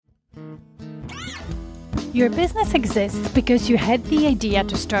Your business exists because you had the idea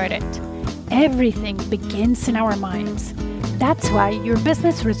to start it. Everything begins in our minds. That's why your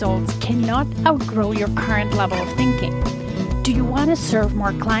business results cannot outgrow your current level of thinking. Do you want to serve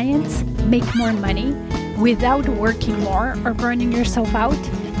more clients, make more money, without working more or burning yourself out?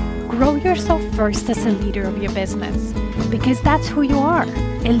 Grow yourself first as a leader of your business, because that's who you are,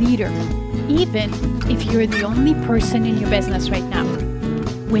 a leader, even if you're the only person in your business right now.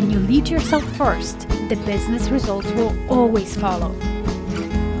 When you lead yourself first, the business results will always follow.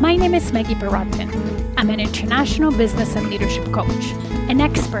 My name is Maggie Perotin. I'm an international business and leadership coach, an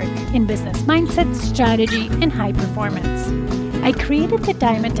expert in business mindset, strategy, and high performance. I created the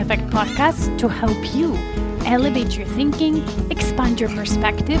Diamond Effect podcast to help you elevate your thinking, expand your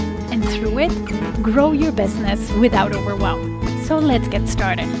perspective, and through it, grow your business without overwhelm. So let's get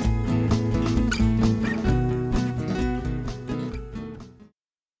started.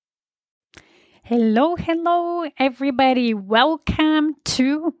 Hello, everybody. Welcome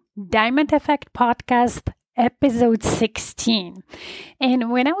to Diamond Effect Podcast, episode 16.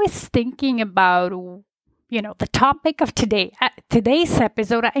 And when I was thinking about, the topic of today's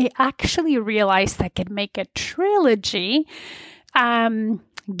episode, I actually realized I could make a trilogy,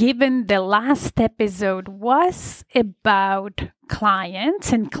 given the last episode was about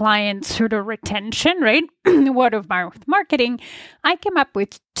clients and client sort of retention, right? Word of mouth marketing. I came up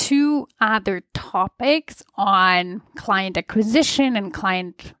with two other topics on client acquisition and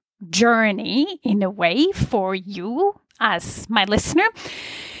client journey in a way for you as my listener.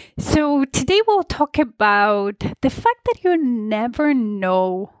 So today we'll talk about the fact that you never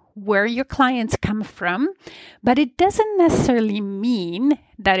know where your clients come from, but it doesn't necessarily mean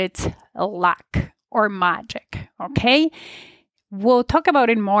that it's luck or magic, okay? We'll talk about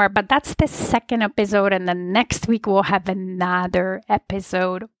it more, but that's the second episode, and then next week we'll have another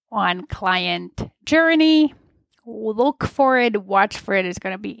episode on client journey. Look for it, watch for it. It's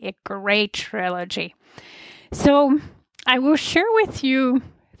going to be a great trilogy. So I will share with you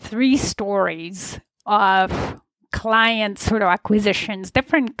 3 stories of client sort of acquisitions,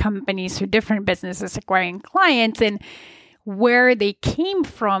 different companies or different businesses acquiring clients, and where they came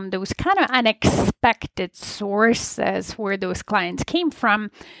from, those kind of unexpected sources where those clients came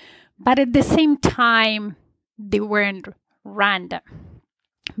from. But at the same time, they weren't random.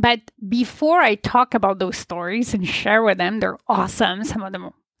 But before I talk about those stories and share with them, they're awesome. Some of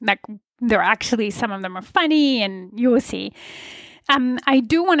them, some of them are funny, and you will see. I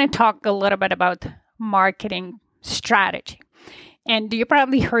do want to talk a little bit about marketing strategy. And you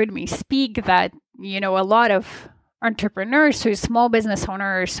probably heard me speak that, a lot of entrepreneurs or small business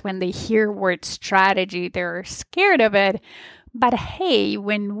owners, when they hear word strategy, they're scared of it. But hey,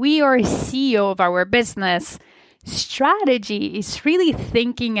 when we are CEO of our business, strategy is really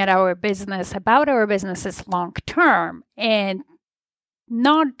thinking about our businesses long term, and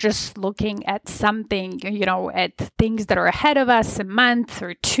not just looking at something, at things that are ahead of us, a month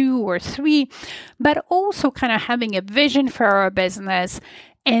or 2 or 3, but also kind of having a vision for our business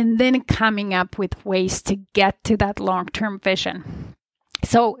and then coming up with ways to get to that long-term vision.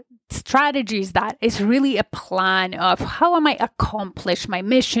 So strategy is really a plan of how am I accomplish my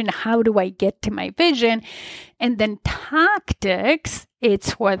mission? How do I get to my vision? And then tactics,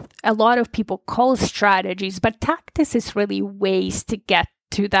 it's what a lot of people call strategies, but tactics is really ways to get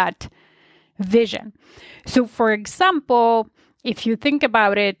to that vision. So for example, if you think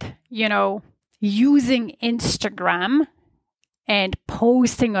about it, using Instagram and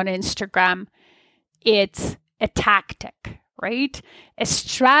posting on Instagram, it's a tactic, right? A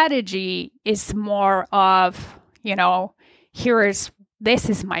strategy is more of, this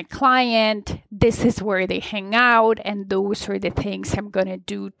is my client, this is where they hang out, and those are the things I'm going to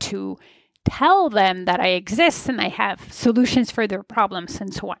do to tell them that I exist and I have solutions for their problems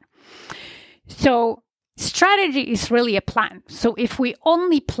and so on. So strategy is really a plan. So if we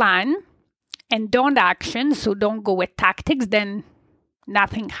only plan and don't action, so don't go with tactics, then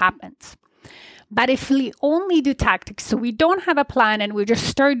nothing happens. But if we only do tactics, so we don't have a plan and we just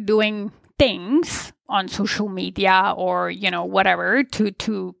start doing things on social media or, whatever,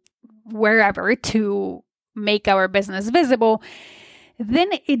 to wherever to make our business visible, then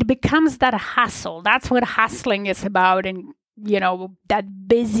it becomes that hustle. That's what hustling is about. And, that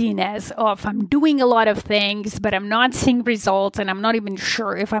busyness of I'm doing a lot of things, but I'm not seeing results and I'm not even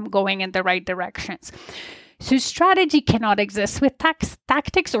sure if I'm going in the right directions. So strategy cannot exist with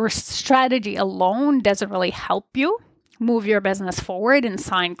tactics, or strategy alone doesn't really help you move your business forward and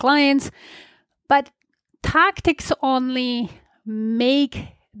sign clients. But tactics only make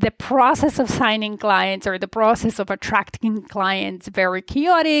the process of signing clients or the process of attracting clients very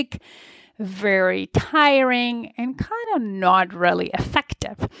chaotic, very tiring, and kind of not really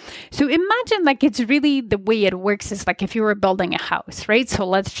effective. So imagine like it's really the way it works is like if you were building a house, right? So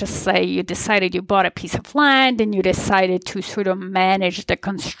let's just say you decided you bought a piece of land and you decided to sort of manage the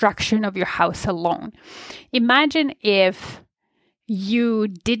construction of your house alone. Imagine if you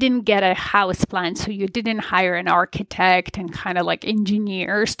didn't get a house plan, so you didn't hire an architect and kind of like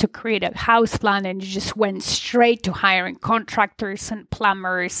engineers to create a house plan, and you just went straight to hiring contractors and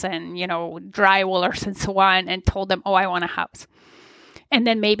plumbers and, drywallers and so on, and told them, oh, I want a house. And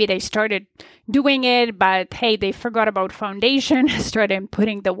then maybe they started doing it, but hey, they forgot about foundation, started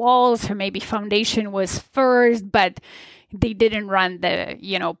putting the walls, or maybe foundation was first, but they didn't run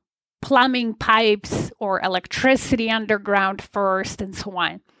the, plumbing pipes or electricity underground first, and so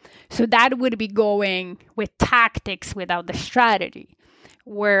on. So that would be going with tactics without the strategy.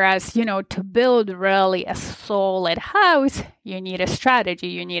 Whereas, to build really a solid house, you need a strategy.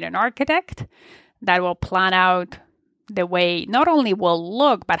 You need an architect that will plan out the way not only will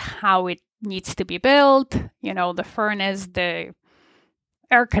look, but how it needs to be built, the furnace, the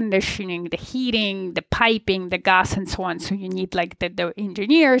air conditioning, the heating, the piping, the gas, and so on. So you need like the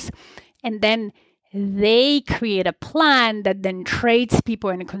engineers, and then they create a plan that then tradespeople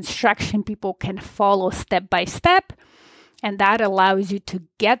and construction people can follow step by step. And that allows you to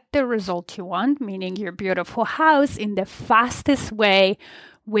get the result you want, meaning your beautiful house, in the fastest way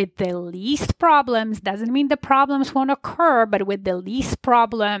with the least problems. Doesn't mean the problems won't occur, but with the least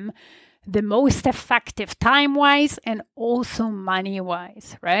problem, the most effective time-wise and also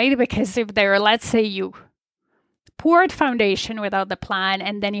money-wise, right? Because if let's say you poured foundation without the plan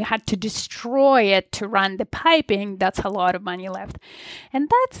and then you had to destroy it to run the piping, that's a lot of money left. And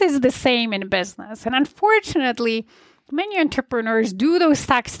that is the same in business. And unfortunately, many entrepreneurs do those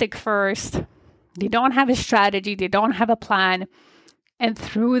tactics first. They don't have a strategy. They don't have a plan. And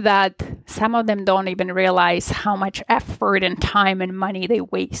through that, some of them don't even realize how much effort and time and money they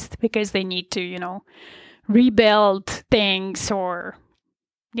waste because they need to, rebuild things, or,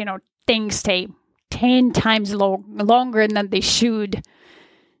 things take 10 times longer than they should,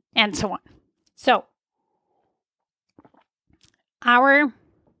 and so on. So our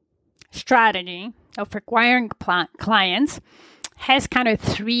strategy of acquiring clients has kind of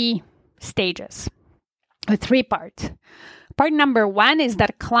 3 stages, or 3 parts. Part number 1 is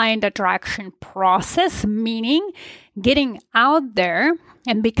that client attraction process, meaning getting out there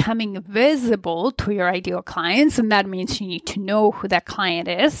and becoming visible to your ideal clients. And that means you need to know who that client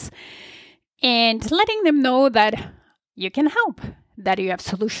is and letting them know that you can help, that you have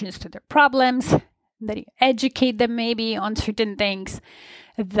solutions to their problems, that you educate them maybe on certain things,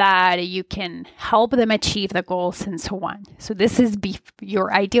 that you can help them achieve the goals, and so on. So this is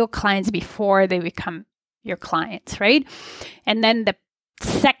your ideal clients before they become your clients, right? And then the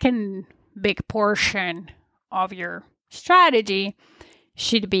second big portion of your strategy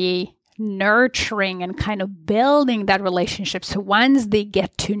should be nurturing and kind of building that relationship. So once they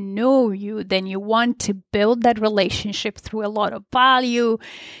get to know you, then you want to build that relationship through a lot of value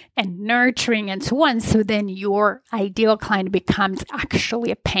and nurturing and so on. So then your ideal client becomes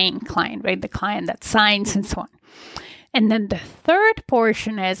actually a paying client, right? The client that signs and so on. And then the third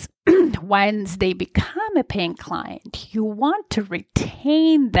portion is once they become a paying client, you want to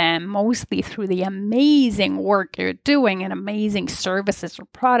retain them mostly through the amazing work you're doing and amazing services or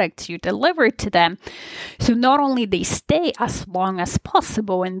products you deliver to them. So not only they stay as long as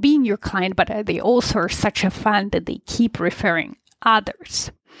possible in being your client, but they also are such a fan that they keep referring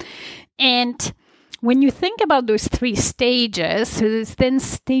others. And when you think about those 3 stages, so then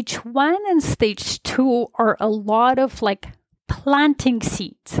stage 1 and stage 2 are a lot of like planting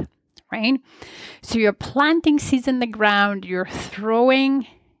seeds, right? So you're planting seeds in the ground, you're throwing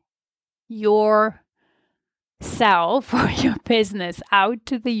yourself or your business out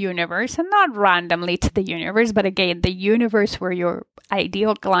to the universe, and not randomly to the universe, but again, the universe where your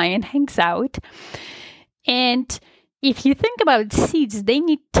ideal client hangs out. And if you think about seeds, they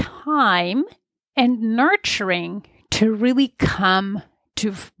need time and nurturing to really come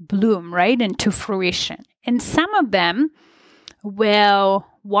to bloom, right? And to fruition. And some of them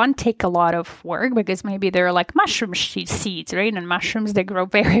won't take a lot of work because maybe they're like mushroom seeds, right? And mushrooms, they grow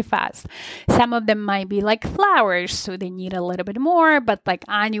very fast. Some of them might be like flowers, so they need a little bit more, but like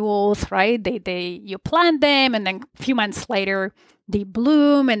annuals, right? You plant them and then a few months later they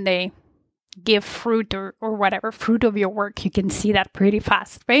bloom and they give fruit or whatever fruit of your work. You can see that pretty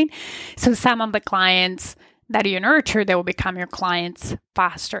fast, right? So some of the clients, that you nurture, they will become your clients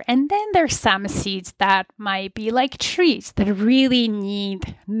faster. And then there's some seeds that might be like trees that really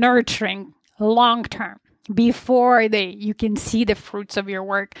need nurturing long term before you can see the fruits of your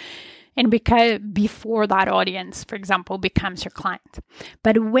work, and before that audience, for example, becomes your client.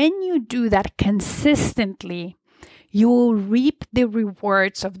 But when you do that consistently, you will reap the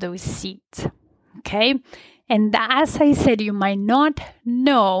rewards of those seeds. Okay? And as I said, you might not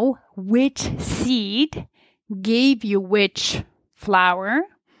know which seed gave you which flower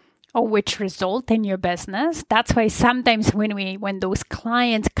or which result in your business. That's why sometimes when those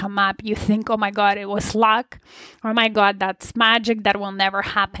clients come up, you think, oh my God, it was luck. Oh my God, that's magic. That will never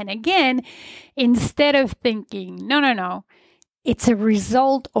happen again. Instead of thinking, no. It's a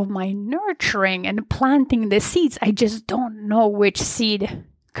result of my nurturing and planting the seeds. I just don't know which seed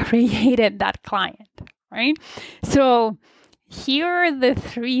created that client, right? So here are the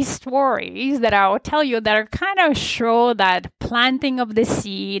 3 stories that I'll tell you that are kind of show that planting of the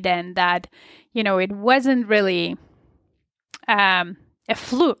seed and that, it wasn't really a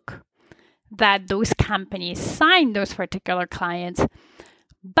fluke that those companies signed those particular clients,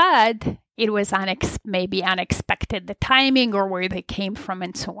 but it was maybe unexpected, the timing or where they came from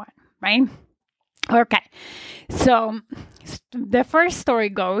and so on, right? Okay, so the first story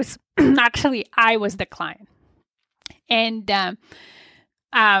goes, actually, I was the client. And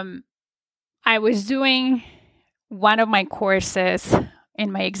I was doing one of my courses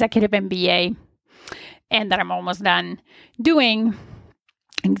in my executive MBA, and that I'm almost done doing.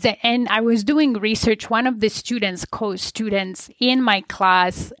 And I was doing research. One of the co-students in my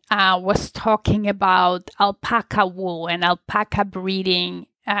class was talking about alpaca wool and alpaca breeding,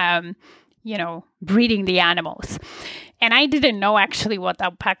 breeding the animals. And I didn't know actually what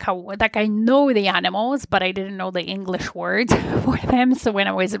alpaca was. Like, I know the animals, but I didn't know the English words for them. So when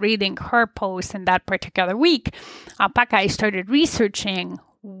I was reading her post in that particular week, alpaca, I started researching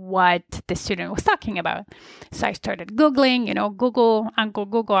what the student was talking about. So I started Googling, Uncle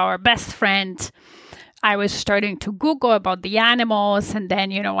Google, our best friend. I was starting to Google about the animals, and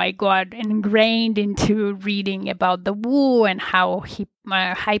then, I got ingrained into reading about the wool and how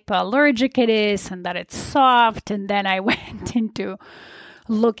hypoallergic it is and that it's soft. And then I went into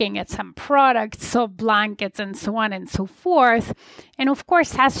looking at some products, so blankets and so on and so forth. And of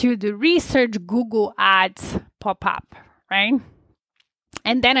course, as you do research, Google ads pop up, right?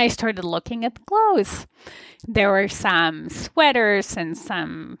 And then I started looking at clothes. There were some sweaters and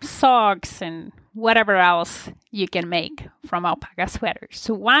some socks and whatever else you can make from alpaca sweaters.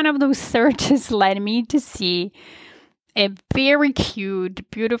 So one of those searches led me to see a very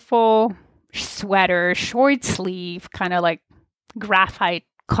cute, beautiful sweater, short sleeve, kind of like graphite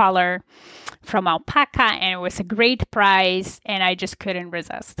color from alpaca. And it was a great price, and I just couldn't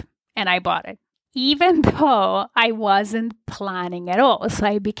resist. And I bought it, even though I wasn't planning at all. So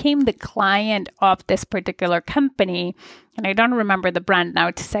I became the client of this particular company, and I don't remember the brand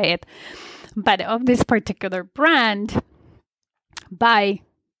now to say it, but of this particular brand by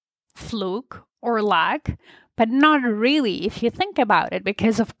fluke or luck, but not really if you think about it,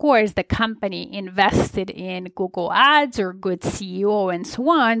 because of course the company invested in Google Ads or good SEO and so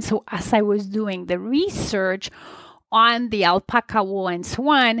on. So as I was doing the research on the alpaca wool and so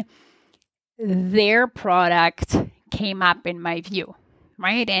on, their product came up in my view,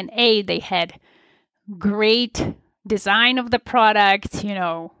 right? And they had great design of the product,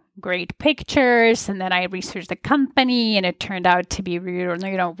 great pictures. And then I researched the company, and it turned out to be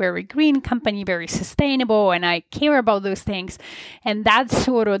very green company, very sustainable. And I care about those things. And that's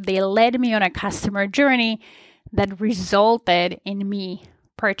they led me on a customer journey that resulted in me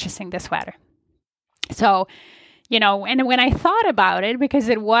purchasing the sweater. So, and when I thought about it, because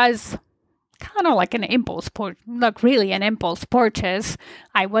it was kind of like an impulse, not really an impulse purchase.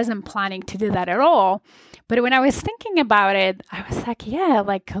 I wasn't planning to do that at all. But when I was thinking about it, I was like, yeah,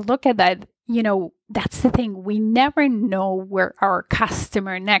 look at that. That's the thing. We never know where our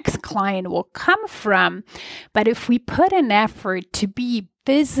customer, next client will come from. But if we put an effort to be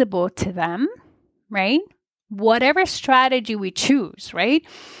visible to them, right? Whatever strategy we choose, right?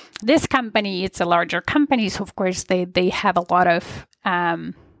 This company, it's a larger company. So of course they have a lot of,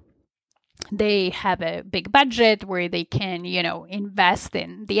 they have a big budget where they can, invest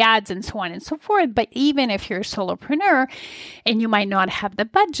in the ads and so on and so forth. But even if you're a solopreneur and you might not have the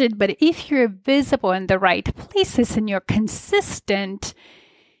budget, but if you're visible in the right places and you're consistent,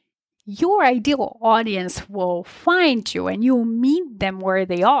 your ideal audience will find you and you'll meet them where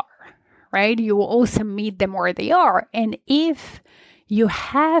they are, right? You will also meet them where they are. And if you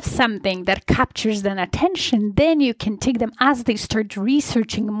have something that captures their attention, then you can take them as they start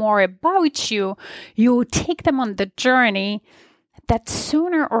researching more about you. You take them on the journey that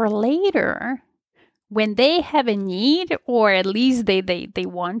sooner or later, when they have a need, or at least they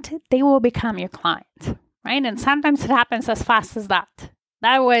want it, they will become your client, right? And sometimes it happens as fast as that.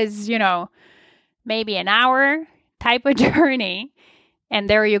 That was, maybe an hour type of journey. And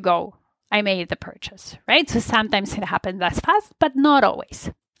there you go. I made the purchase, right? So sometimes it happens as fast, but not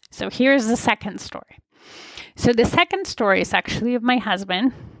always. So here's the second story. So the second story is actually of my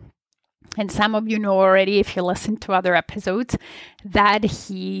husband. And some of you know already, if you listen to other episodes, that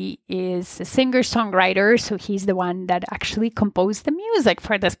he is a singer-songwriter. So he's the one that actually composed the music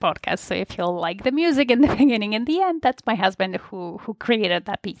for this podcast. So if you like the music in the beginning and the end, that's my husband who created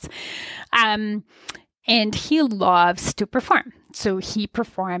that piece. And he loves to perform. So he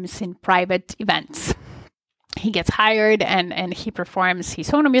performs in private events. He gets hired and he performs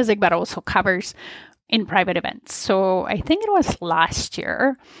his own music, but also covers in private events. So I think it was last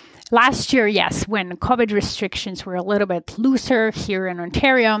year. Last year, yes, when COVID restrictions were a little bit looser here in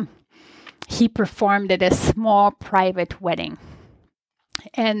Ontario, he performed at a small private wedding.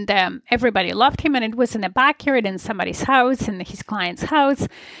 And everybody loved him, and it was in a backyard in somebody's house, in his client's house.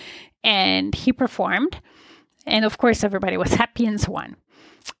 And he performed. And of course, everybody was happy and so on.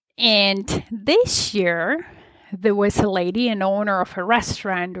 And this year, there was a lady, an owner of a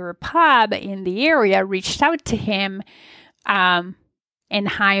restaurant or a pub in the area, reached out to him and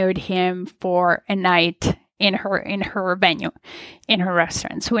hired him for a night in her venue, in her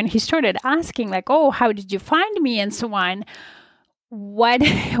restaurant. So when he started asking, like, oh, how did you find me and so on, what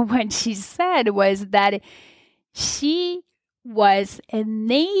she said was that she was a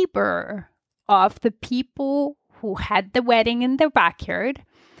neighbor of the people who had the wedding in their backyard.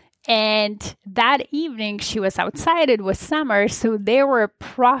 And that evening she was outside, it was summer, so they were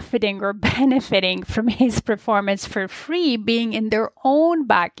profiting or benefiting from his performance for free, being in their own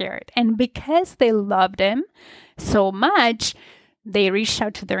backyard. And because they loved him so much, they reached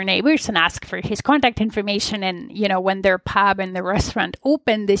out to their neighbors and asked for his contact information. And, when their pub and the restaurant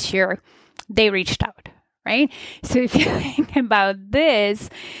opened this year, they reached out, right? So if you think about this,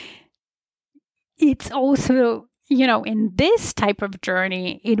 it's also, in this type of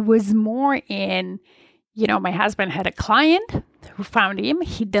journey, it was more in, my husband had a client who found him.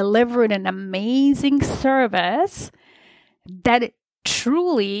 He delivered an amazing service that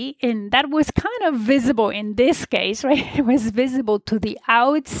truly, and that was kind of visible in this case, right? It was visible to the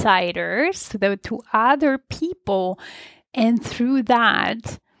outsiders, to other people. And through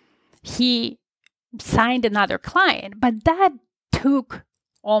that, he signed another client. But that took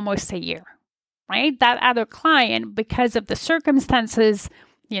almost a year. Right? That other client, because of the circumstances,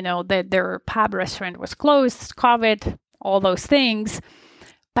 their pub restaurant was closed, COVID, all those things,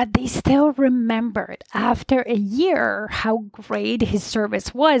 but they still remembered after a year how great his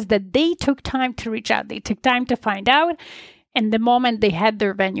service was, that they took time to reach out. They took time to find out. And the moment they had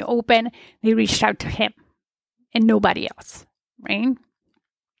their venue open, they reached out to him and nobody else, right?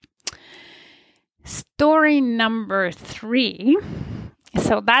 Story number 3.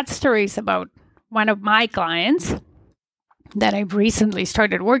 So that story is about one of my clients that I've recently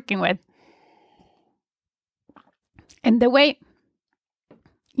started working with. And the way,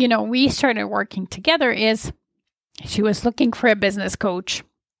 we started working together is she was looking for a business coach,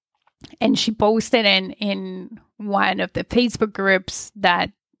 and she posted in one of the Facebook groups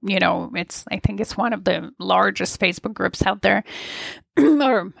that, I think it's one of the largest Facebook groups out there,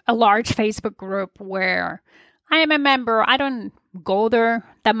 or a large Facebook group where I am a member. I don't go there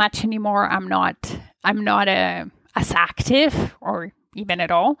that much anymore. I'm not as active or even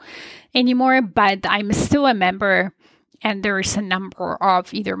at all anymore, but I'm still a member. And there's a number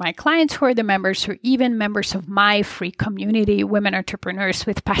of either my clients who are the members or even members of my free community, women entrepreneurs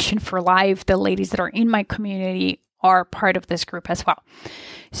with passion for life. The ladies that are in my community are part of this group as well.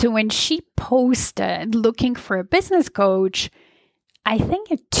 So when she posted looking for a business coach, I think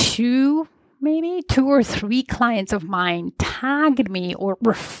maybe 2 or 3 clients of mine tagged me or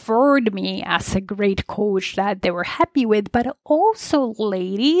referred me as a great coach that they were happy with, but also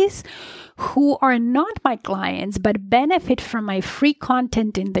ladies who are not my clients, but benefit from my free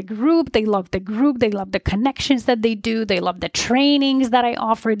content in the group. They love the group. They love the connections that they do. They love the trainings that I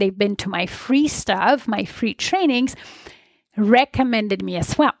offer. They've been to my free stuff, my free trainings, recommended me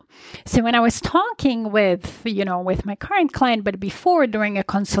as well. So when I was talking with my current client, but before during a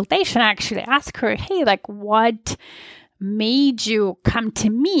consultation, I actually asked her, hey, like what made you come to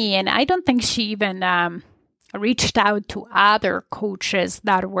me? And I don't think she even reached out to other coaches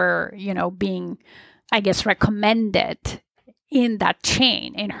that were, being, I guess, recommended in that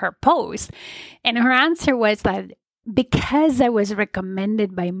chain in her post. And her answer was that because I was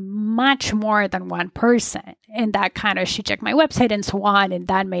recommended by much more than one person, and that kind of, she checked my website and so on, and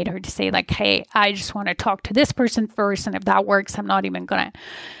that made her to say like, hey, I just want to talk to this person first, and if that works, I'm not even gonna,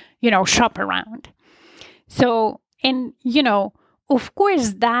 shop around. So, and of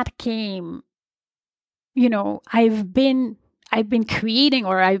course that came, I've been creating,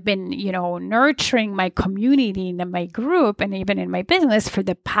 or I've been, nurturing my community and my group and even in my business for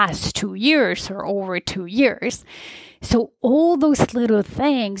the past 2 years or over 2 years. So all those little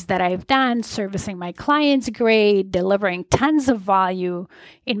things that I've done, servicing my clients great, delivering tons of value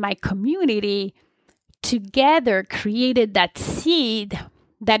in my community, together created that seed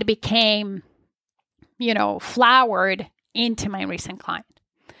that became, flowered into my recent client.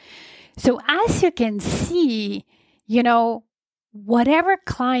 So as you can see, whatever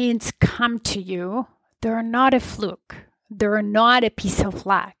clients come to you, they're not a fluke. They're not a piece of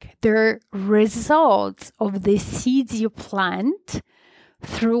luck. They're results of the seeds you plant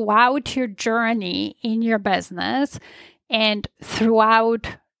throughout your journey in your business and throughout,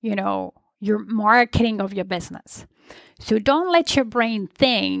 your marketing of your business. So don't let your brain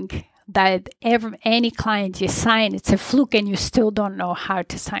think that any client you sign, it's a fluke and you still don't know how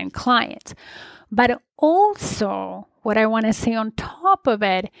to sign clients. But also, what I want to say on top of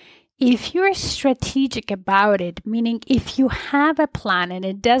it, if you're strategic about it, meaning if you have a plan, and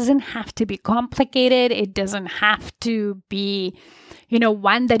it doesn't have to be complicated, it doesn't have to be,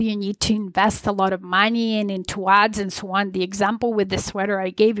 one that you need to invest a lot of money into ads and so on. The example with the sweater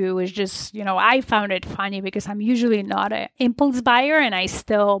I gave you was just, I found it funny because I'm usually not an impulse buyer and I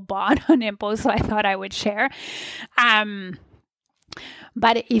still bought on impulse, so I thought I would share.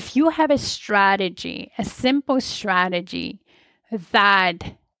 But if you have a strategy, a simple strategy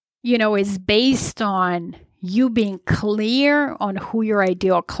that, is based on you being clear on who your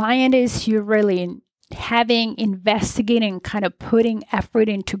ideal client is, you really investigating, kind of putting effort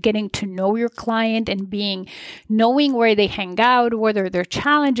into getting to know your client and knowing where they hang out, what are their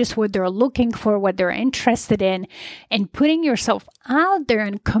challenges, what they're looking for, what they're interested in, and putting yourself out there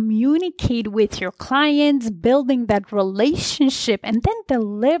and communicate with your clients, building that relationship, and then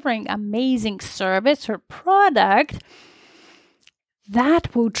delivering amazing service or product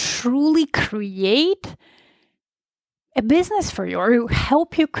that will truly create a business for you, or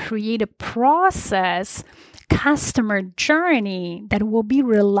help you create a process, customer journey that will be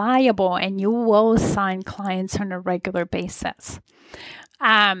reliable and you will sign clients on a regular basis.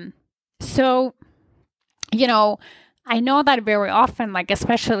 So, I know that very often, like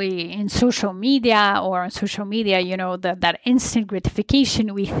especially in social media or on social media, that instant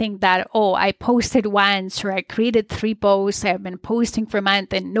gratification, we think that, oh, I posted once or I created 3 posts, I've been posting for a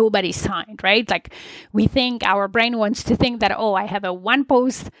month and nobody signed, right? Like we think, our brain wants to think that, oh, I have a 1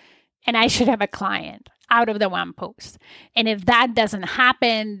 post and I should have a client out of the 1 post. And if that doesn't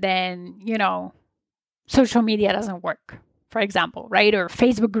happen, then, social media doesn't work, for example, right? Or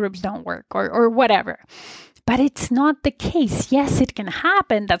Facebook groups don't work or whatever. But it's not the case. Yes, it can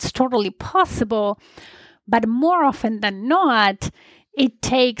happen. That's totally possible. But more often than not, it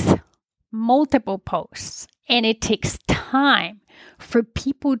takes multiple posts and it takes time for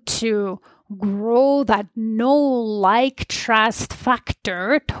people to grow that know, like, trust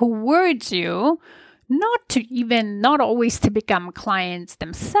factor towards you, not always to become clients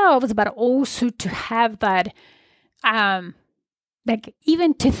themselves, but also to have that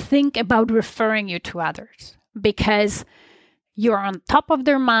even to think about referring you to others, because you're on top of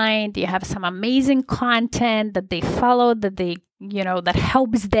their mind, you have some amazing content that they follow, that they, that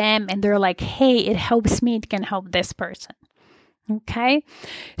helps them, and they're like, hey, it helps me, it can help this person. Okay.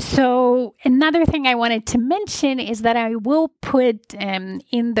 So another thing I wanted to mention is that I will put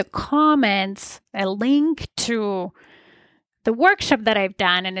in the comments a link to the workshop that I've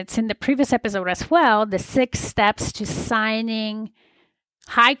done, and it's in the previous episode as well, the 6 steps to signing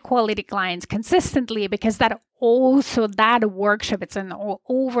high quality clients consistently, because that workshop, it's an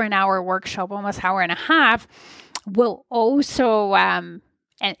over an hour workshop, almost hour and a half, will also, and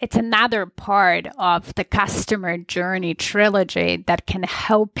it's another part of the customer journey trilogy that can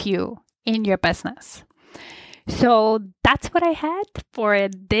help you in your business. So that's what I had for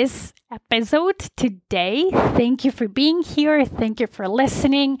this episode today. Thank you for being here. Thank you for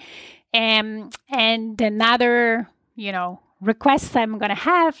listening. And another, request I'm going to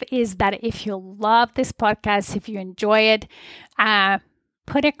have is that if you love this podcast, if you enjoy it,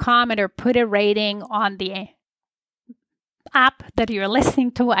 put a comment or put a rating on the app that you're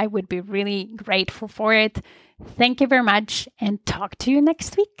listening to. I would be really grateful for it. Thank you very much and talk to you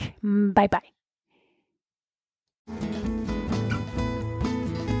next week. Bye-bye.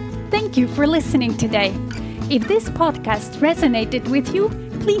 thank you for listening today. If this podcast resonated with you,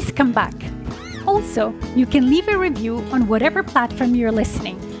 please come back. Also, you can leave a review on whatever platform you're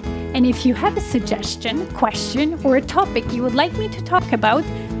listening. And if you have a suggestion, question, or a topic you would like me to talk about,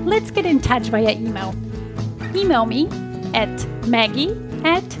 let's get in touch via email. Email me at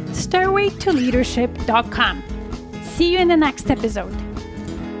maggie@stairwaytoleadership.com. See you in the next episode.